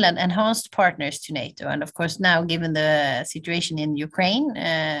with Finland, enhanced partners to NATO. And of course, now, given the situation in Ukraine,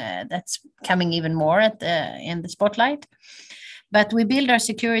 that's coming even more in the spotlight. But we build our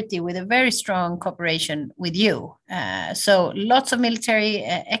security with a very strong cooperation with you. So lots of military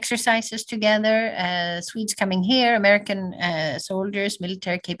exercises together, Swedes coming here, American soldiers,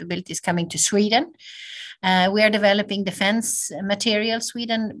 military capabilities coming to Sweden. We are developing defense material.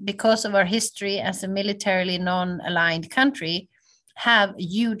 Sweden, because of our history as a militarily non-aligned country, have a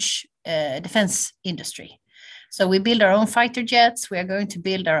huge defense industry. So we build our own fighter jets. We are going to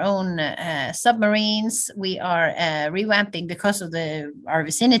build our own submarines. We are revamping because of our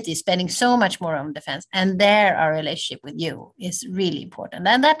vicinity, spending so much more on defense. And there, our relationship with you is really important.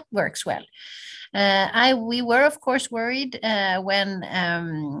 And that works well. We were, of course, worried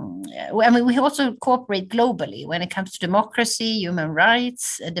we also cooperate globally when it comes to democracy, human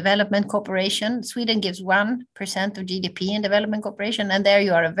rights, development cooperation. Sweden gives 1% of GDP in development cooperation, and there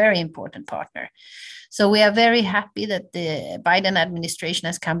you are a very important partner. So we are very happy that the Biden administration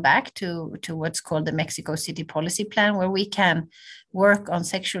has come back to what's called the Mexico City Policy Plan, where we can work on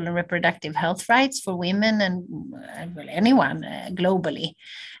sexual and reproductive health rights for women and well, anyone globally.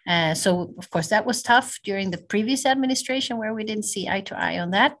 So of course that was tough during the previous administration, where we didn't see eye to eye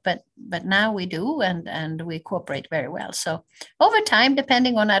on that, but now we do, and we cooperate very well. So over time,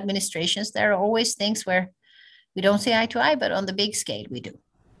 depending on administrations, there are always things where we don't see eye to eye, but on the big scale we do.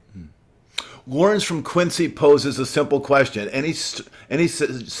 Lawrence from Quincy poses a simple question: any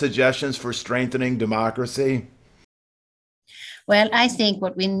suggestions for strengthening democracy? Well, I think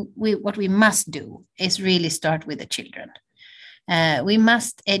what we must do is really start with the children. We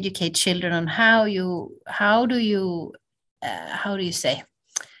must educate children on how do you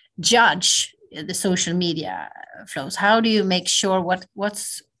judge the social media flows. How do you make sure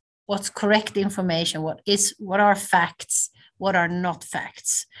what's correct information, what are facts, what are not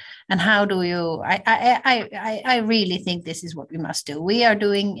facts, and how do you? I really think this is what we must do. We are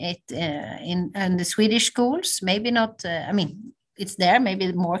doing it in the Swedish schools. Maybe not. It's there.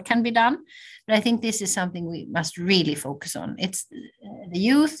 Maybe more can be done. But I think this is something we must really focus on. It's the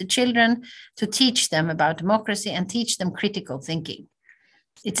youth, the children, to teach them about democracy and teach them critical thinking.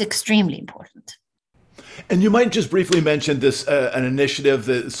 It's extremely important. And you might just briefly mention this, an initiative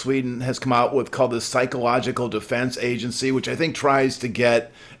that Sweden has come out with called the Psychological Defense Agency, which I think tries to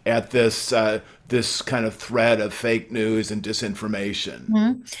get at this this kind of threat of fake news and disinformation.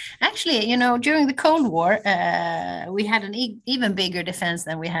 Mm-hmm. Actually, during the Cold War, we had an even bigger defense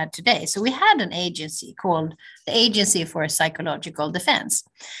than we had today. So we had an agency called the Agency for Psychological Defense.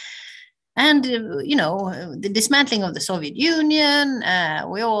 And, the dismantling of the Soviet Union,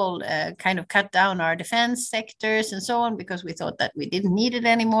 we all kind of cut down our defense sectors and so on, because we thought that we didn't need it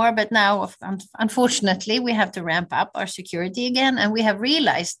anymore. But now, unfortunately, we have to ramp up our security again. And we have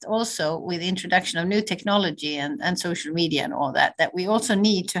realized also with the introduction of new technology and social media and all that we also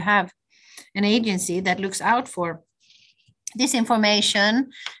need to have an agency that looks out for disinformation,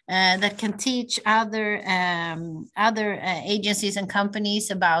 that can teach other agencies and companies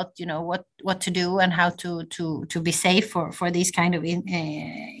about what to do and how to be safe for these kind of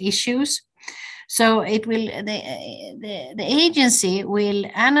issues. So it will the agency will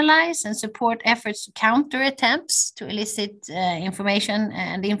analyze and support efforts to counter attempts to elicit information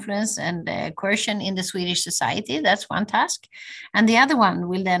and influence and coercion in the Swedish society. That's one task. And the other one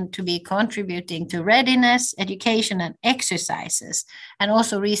will then to be contributing to readiness, education, and exercises, and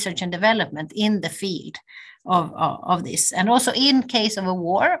also research and development in the field of this. And also in case of a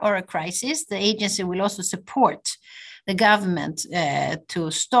war or a crisis, the agency will also support the government to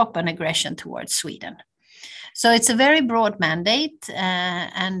stop an aggression towards Sweden. So it's a very broad mandate,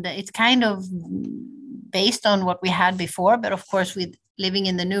 and it's kind of based on what we had before, but of course with living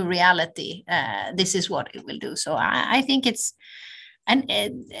in the new reality, this is what it will do. So I think it's, and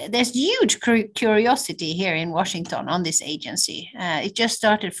there's huge curiosity here in Washington on this agency. It just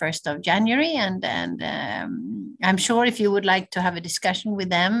started 1st of January, and I'm sure if you would like to have a discussion with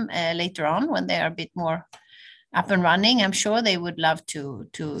them later on when they are a bit more up and running, I'm sure they would love to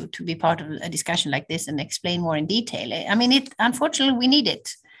be part of a discussion like this and explain more in detail. I mean, unfortunately we need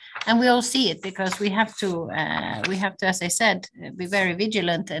it, and we all see it, because we have to, as I said, be very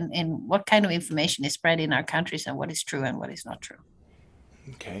vigilant in what kind of information is spread in our countries and what is true and what is not true.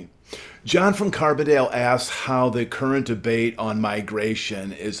 Okay. John from Carbondale asks how the current debate on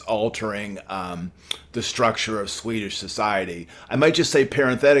migration is altering the structure of Swedish society. I might just say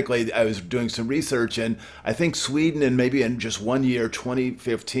parenthetically, I was doing some research, and I think Sweden, in just 1 year,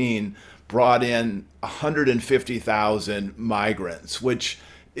 2015, brought in 150,000 migrants, which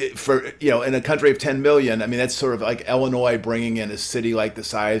in a country of 10 million, I mean, that's sort of like Illinois bringing in a city like the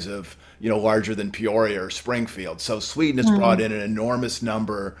size of, larger than Peoria or Springfield. So Sweden has brought in an enormous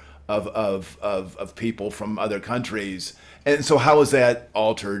number of people from other countries. And so how has that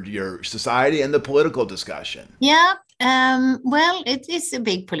altered your society and the political discussion? Yeah, well, it is a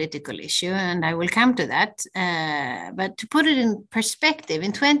big political issue, and I will come to that. But to put it in perspective,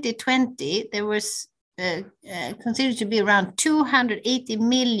 in 2020, there was considered to be around 280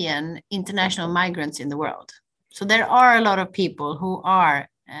 million international migrants in the world. So there are a lot of people who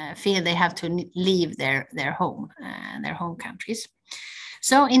feel they have to leave their home and their home countries.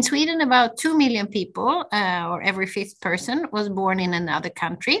 So in Sweden, about 2 million people, or every fifth person, was born in another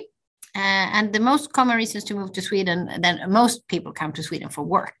country. And the most common reasons to move to Sweden, then most people come to Sweden for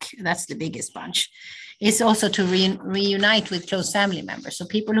work. That's the biggest bunch. It's also to reunite with close family members. So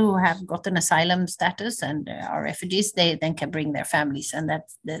people who have gotten asylum status and are refugees, they then can bring their families. And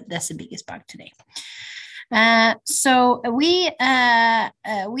that's the biggest part today. So we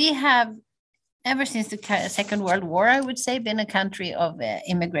have ever since the Second World War, I would say, been a country of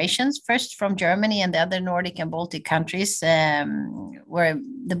immigrations, first from Germany and the other Nordic and Baltic countries, were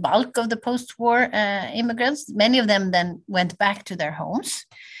the bulk of the post-war immigrants. Many of them then went back to their homes.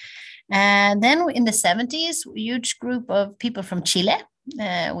 And then in the 70s, a huge group of people from Chile,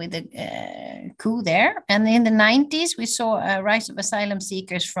 with the coup there. And in the 90s, we saw a rise of asylum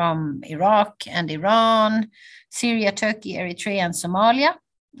seekers from Iraq and Iran, Syria, Turkey, Eritrea, and Somalia,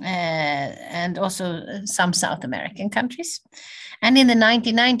 and also some South American countries. And in the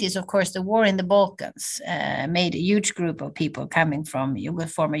 1990s, of course, the war in the Balkans made a huge group of people coming from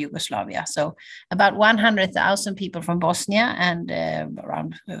former Yugoslavia. So about 100,000 people from Bosnia and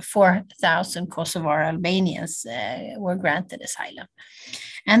around 4,000 Kosovar Albanians were granted asylum.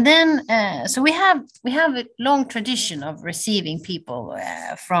 And then, so we have a long tradition of receiving people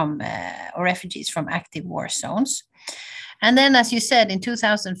from or refugees from active war zones. And then, as you said, in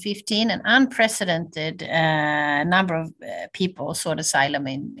 2015, an unprecedented number of people sought asylum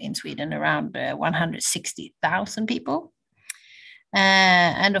in Sweden, around 160,000 people.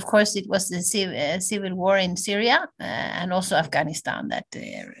 And of course, it was the civil war in Syria and also Afghanistan that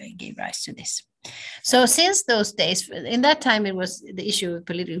gave rise to this. So since those days, in that time, it was the issue of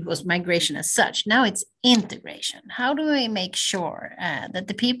political was migration as such. Now it's integration. How do we make sure that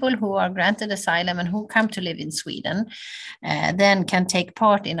the people who are granted asylum and who come to live in Sweden then can take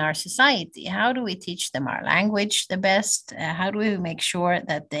part in our society? How do we teach them our language the best? How do we make sure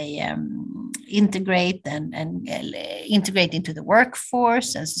that they integrate and integrate into the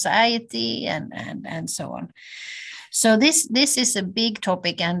workforce and society and so on? So this is a big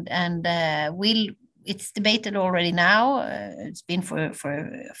topic, and it's debated already now. It's been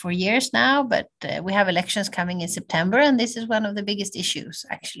for years now, but we have elections coming in September, and this is one of the biggest issues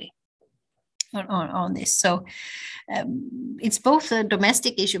actually on this. So it's both a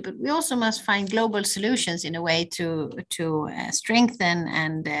domestic issue, but we also must find global solutions in a way to strengthen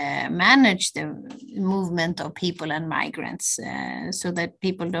and manage the movement of people and migrants, so that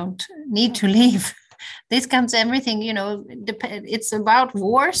people don't need to leave. This comes everything, it's about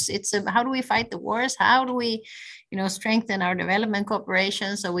wars. It's about how do we fight the wars? How do we, strengthen our development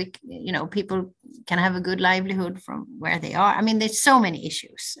cooperation so we, people can have a good livelihood from where they are. I mean, there's so many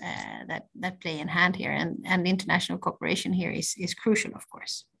issues that play in hand here, and international cooperation here is crucial, of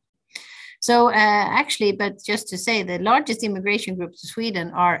course. So actually, but just to say, the largest immigration groups to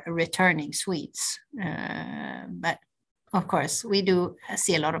Sweden are returning Swedes, but of course, we do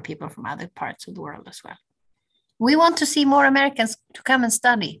see a lot of people from other parts of the world as well. We want to see more Americans to come and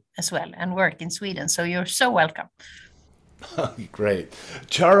study as well and work in Sweden. So you're so welcome. Great.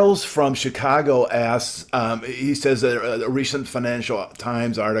 Charles from Chicago asks, he says that a recent Financial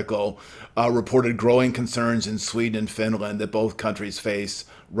Times article reported growing concerns in Sweden and Finland that both countries face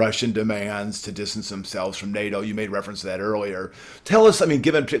Russian demands to distance themselves from NATO. You made reference to that earlier. Tell us,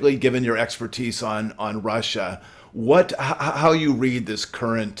 particularly given your expertise on Russia, how you read this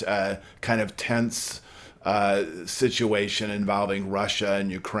current kind of tense situation involving Russia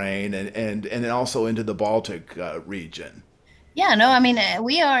and Ukraine and also into the Baltic region. Yeah, no,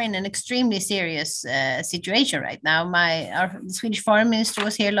 we are in an extremely serious situation right now. Our Swedish foreign minister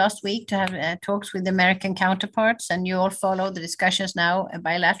was here last week to have talks with American counterparts, and you all follow the discussions now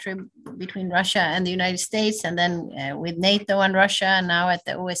bilaterally between Russia and the United States, and then with NATO and Russia, and now at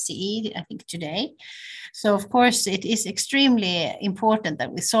the OSCE, I think today. So, of course, it is extremely important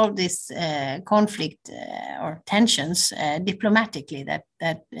that we solve this conflict or tensions diplomatically,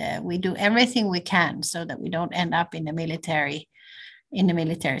 that we do everything we can so that we don't end up in a military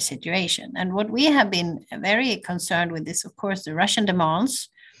situation. And what we have been very concerned with is, of course, the Russian demands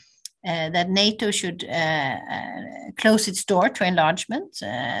that NATO should close its door to enlargement,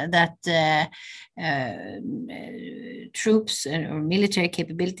 that troops or military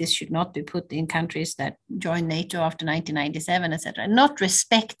capabilities should not be put in countries that joined NATO after 1997, etc., not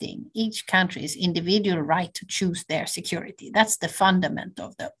respecting each country's individual right to choose their security. That's the fundament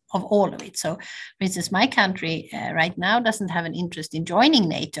of all of it. So, for instance, my country right now doesn't have an interest in joining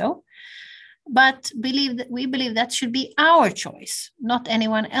NATO, but we believe that should be our choice, not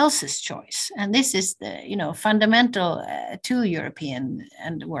anyone else's choice. And this is the fundamental to European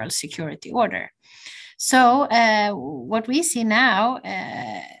and world security order. So what we see now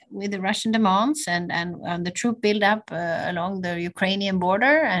with the Russian demands and the troop buildup along the Ukrainian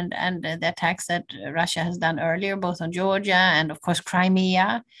border and the attacks that Russia has done earlier, both on Georgia and of course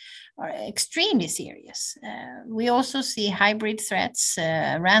Crimea, are extremely serious. We also see hybrid threats,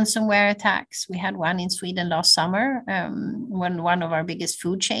 ransomware attacks. We had one in Sweden last summer when one of our biggest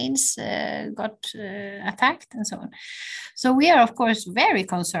food chains got attacked and so on. So we are, of course, very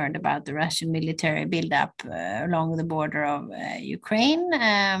concerned about the Russian military buildup along the border of Ukraine.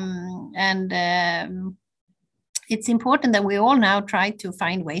 It's important that we all now try to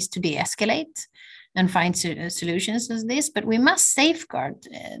find ways to de-escalate and find solutions to this, but we must safeguard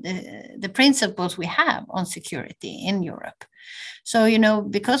the principles we have on security in Europe. So,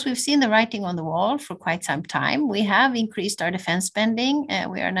 because we've seen the writing on the wall for quite some time, we have increased our defense spending.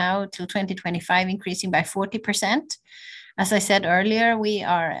 We are now till 2025 increasing by 40%. As I said earlier, we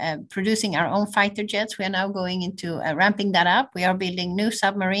are producing our own fighter jets. We are now going into ramping that up. We are building new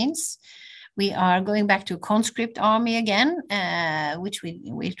submarines. We are going back to a conscript army again, which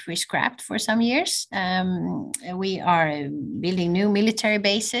we scrapped for some years. We are building new military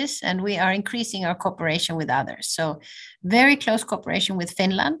bases, and we are increasing our cooperation with others. So very close cooperation with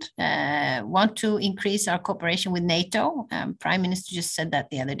Finland. Want to increase our cooperation with NATO. Prime Minister just said that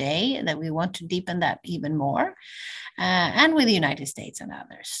the other day, that we want to deepen that even more. And with the United States and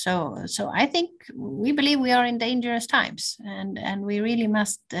others. So I think we believe we are in dangerous times, and we really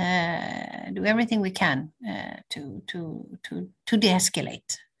must do everything we can to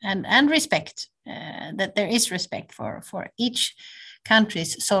de-escalate and respect that there is respect for each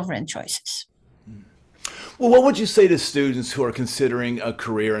country's sovereign choices. Well, what would you say to students who are considering a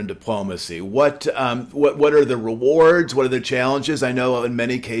career in diplomacy? What are the rewards? What are the challenges? I know in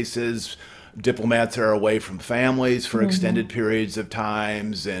many cases, diplomats are away from families for extended periods of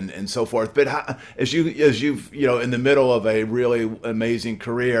times and so forth. But as you've in the middle of a really amazing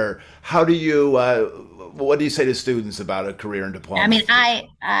career, what do you say to students about a career in diplomacy? I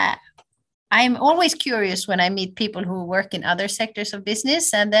mean, I'm always curious when I meet people who work in other sectors of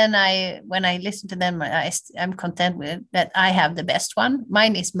business, and then when I listen to them, I'm content with that. I have the best one.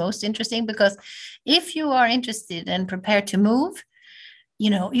 Mine is most interesting because if you are interested and prepared to move,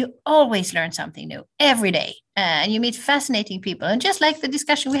 you always learn something new every day, and you meet fascinating people. And just like the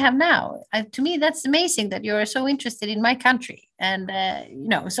discussion we have now, to me, that's amazing that you're so interested in my country. And,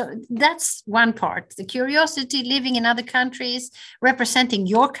 so that's one part, the curiosity, living in other countries, representing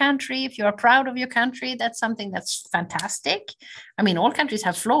your country. If you're proud of your country, that's something that's fantastic. I mean, all countries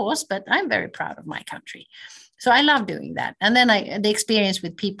have flaws, but I'm very proud of my country. So I love doing that. And then the experience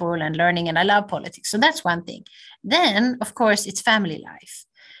with people and learning, and I love politics. So that's one thing. Then, of course, it's family life.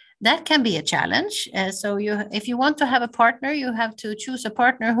 That can be a challenge. If you want to have a partner, you have to choose a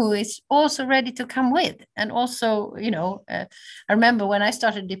partner who is also ready to come with. And also, I remember when I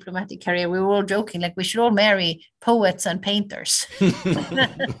started a diplomatic career, we were all joking, like we should all marry poets and painters.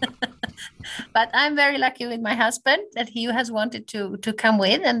 But I'm very lucky with my husband that he has wanted to come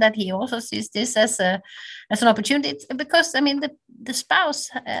with, and that he also sees this as an opportunity. Because, I mean, the spouse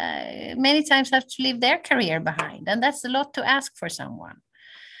many times have to leave their career behind, and that's a lot to ask for someone.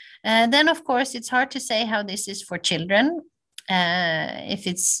 Then, of course, it's hard to say how this is for children, if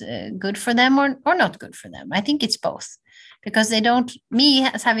it's good for them or not good for them. I think it's both, because they don't, me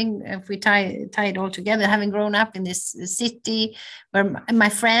as having, if we tie it all together, having grown up in this city where my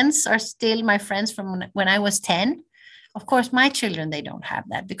friends are still my friends from when I was 10. Of course, my children, they don't have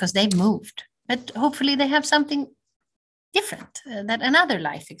that because they've moved, but hopefully they have something different, that another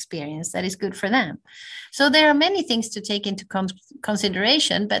life experience that is good for them. So there are many things to take into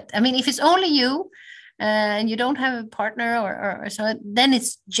consideration. But I mean, if it's only you and you don't have a partner or so, then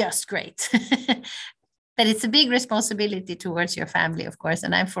it's just great. But it's a big responsibility towards your family, of course.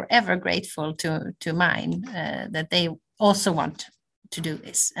 And I'm forever grateful to mine that they also want to do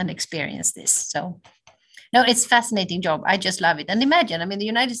this and experience this. So no, it's a fascinating job. I just love it. And imagine, I mean, the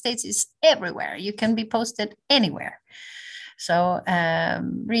United States is everywhere. You can be posted anywhere. So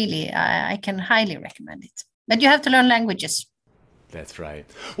really, I can highly recommend it. But you have to learn languages. That's right.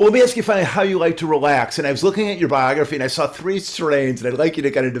 Well, let me ask you finally how you like to relax. And I was looking at your biography and I saw 3 strains, and I'd like you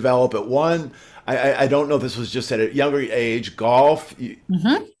to kind of develop it. One, I don't know if this was just at a younger age, golf.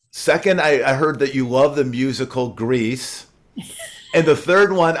 Mm-hmm. Second, I heard that you love the musical Grease. And the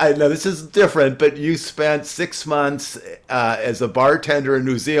third one, I know this is different, but you spent 6 months as a bartender in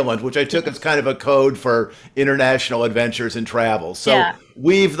New Zealand, which I took as kind of a code for international adventures and travel. So yeah.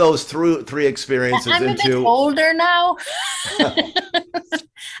 Weave those 3 experiences into... I'm a bit older now.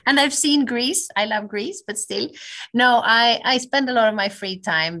 And I've seen Greece. I love Greece, but still. No, I spend a lot of my free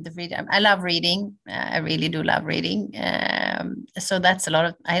time. I love reading. I really do love reading. So that's a lot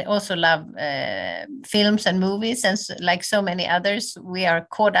of... I also love films and movies. And like so many others, we are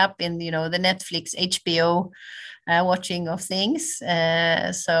caught up in, the Netflix, HBO watching of things.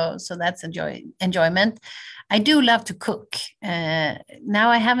 So that's enjoyment. I do love to cook. Now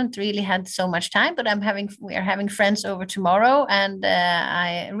I haven't really had so much time, but we are having friends over tomorrow, and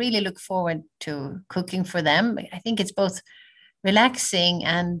I really look forward to cooking for them. I think it's both relaxing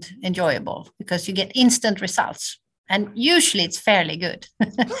and enjoyable because you get instant results. And usually it's fairly good.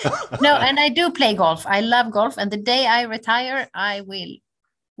 No, and I do play golf. I love golf. And the day I retire, I will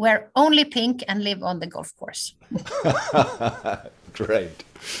wear only pink and live on the golf course. Great.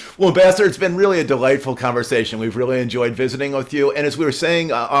 Well, Ambassador, it's been really a delightful conversation. We've really enjoyed visiting with you. And as we were saying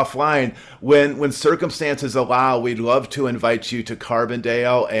offline, when circumstances allow, we'd love to invite you to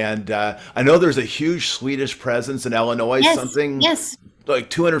Carbondale. And I know there's a huge Swedish presence in Illinois. Yes.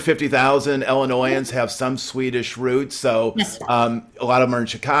 Like 250,000 Illinoisans have some Swedish roots. So a lot of them are in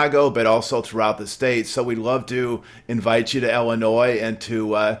Chicago, but also throughout the state. So we'd love to invite you to Illinois and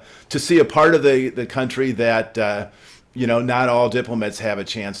to see a part of the country that not all diplomats have a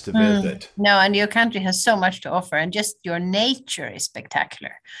chance to visit. No, and your country has so much to offer, and just your nature is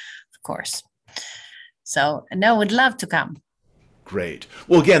spectacular, of course. So, no, would love to come. Great.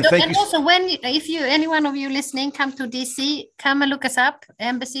 Well, again, thank you. And also, if any one of you listening come to DC, come and look us up.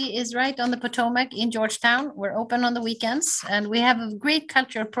 Embassy is right on the Potomac in Georgetown. We're open on the weekends, and we have a great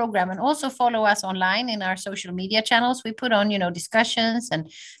cultural program. And also follow us online in our social media channels. We put on, discussions,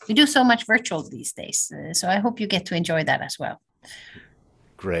 and we do so much virtual these days. So I hope you get to enjoy that as well.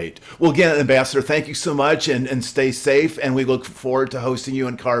 Great. Well, again, Ambassador, thank you so much, and stay safe. And we look forward to hosting you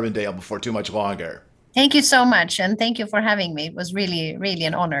in Carbondale before too much longer. Thank you so much. And thank you for having me. It was really, really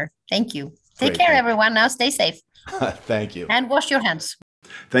an honor. Thank you. Take care, everyone. Now stay safe. Thank you. And wash your hands.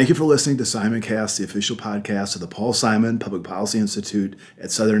 Thank you for listening to SimonCast, the official podcast of the Paul Simon Public Policy Institute at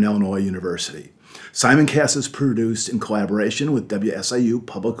Southern Illinois University. SimonCast is produced in collaboration with WSIU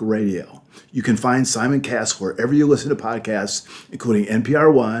Public Radio. You can find SimonCast wherever you listen to podcasts, including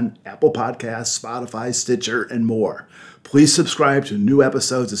NPR One, Apple Podcasts, Spotify, Stitcher, and more. Please subscribe to new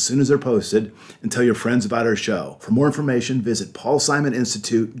episodes as soon as they're posted and tell your friends about our show. For more information, visit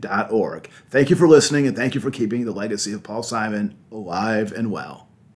paulsimoninstitute.org. Thank you for listening, and thank you for keeping the legacy of Paul Simon alive and well.